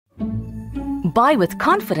Buy with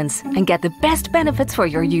confidence and get the best benefits for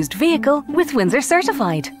your used vehicle with Windsor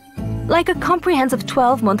Certified. Like a comprehensive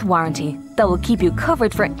 12-month warranty that will keep you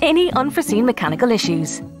covered for any unforeseen mechanical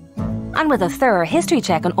issues. And with a thorough history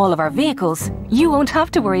check on all of our vehicles, you won't have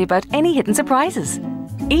to worry about any hidden surprises.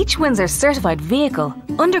 Each Windsor Certified vehicle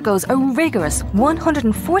undergoes a rigorous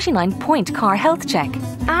 149-point car health check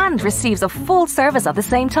and receives a full service at the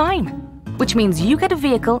same time, which means you get a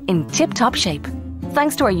vehicle in tip-top shape.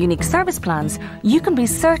 Thanks to our unique service plans, you can be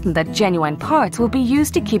certain that genuine parts will be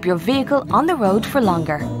used to keep your vehicle on the road for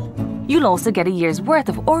longer. You'll also get a year's worth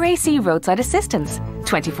of RAC roadside assistance,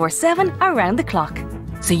 24/7 around the clock,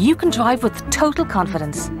 so you can drive with total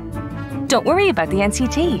confidence. Don't worry about the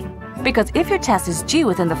NCT, because if your test is due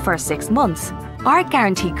within the first 6 months, our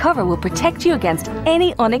guarantee cover will protect you against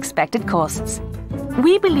any unexpected costs.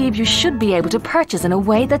 We believe you should be able to purchase in a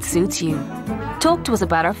way that suits you. Talk to us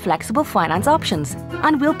about our flexible finance options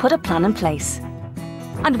and we'll put a plan in place.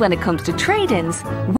 And when it comes to trade-ins,